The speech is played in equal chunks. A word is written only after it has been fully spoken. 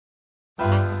Say,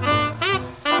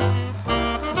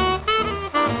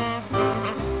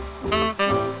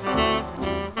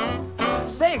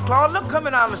 Claude, look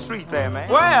coming down the street there, man.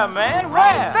 Where, man? Where?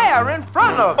 Right there, in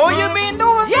front of you. Oh, you mean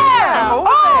doing? Yeah, over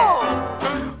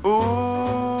there.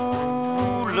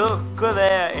 Ooh, look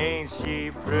there, ain't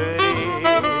she pretty?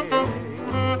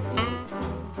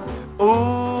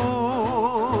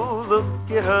 Ooh, look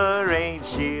at her, ain't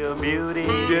she a beauty?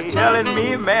 You're telling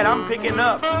me, man, I'm picking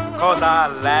up. 'Cause I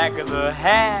like the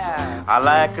hair, I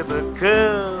like the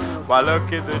curls, I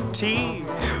look at the teeth,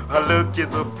 I look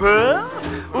at the pearls.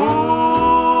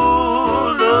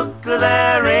 Ooh, look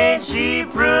there, ain't she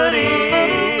pretty?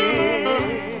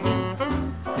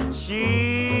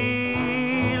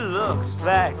 She looks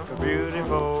like a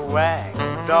beautiful wax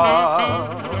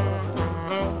doll,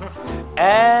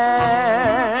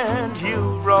 and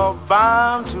you're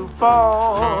bound to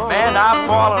fall. Man, I've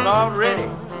fallen already.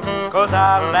 'Cause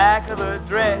I like the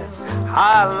dress,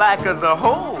 I like the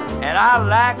hole, And I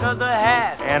like the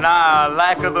hat, and I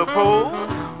like the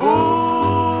pose.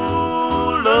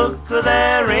 Ooh, look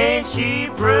there, ain't she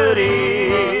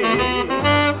pretty?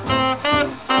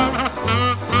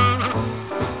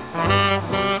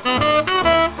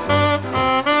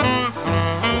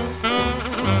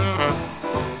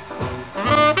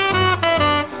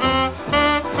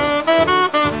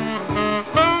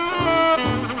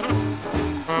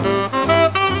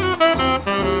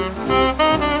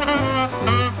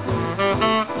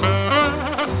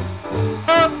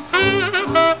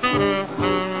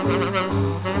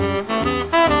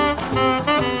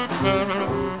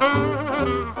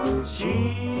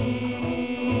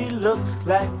 She looks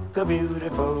like a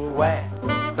beautiful wax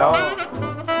doll,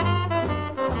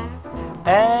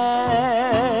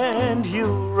 and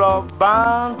you're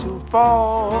bound to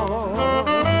fall.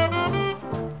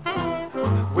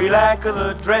 We like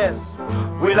the dress,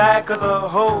 we like the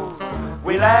hose,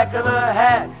 we like the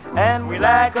hat, and we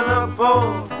like the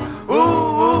pose. Ooh,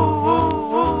 ooh,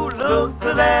 ooh, ooh, look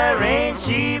there, ain't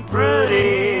she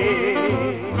pretty?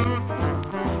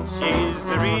 She's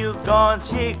the real gone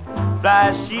chick, fly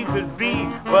as she could be,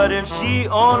 but if she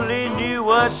only knew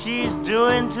what she's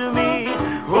doing to me.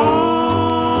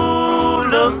 Ooh,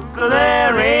 look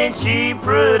there, ain't she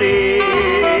pretty?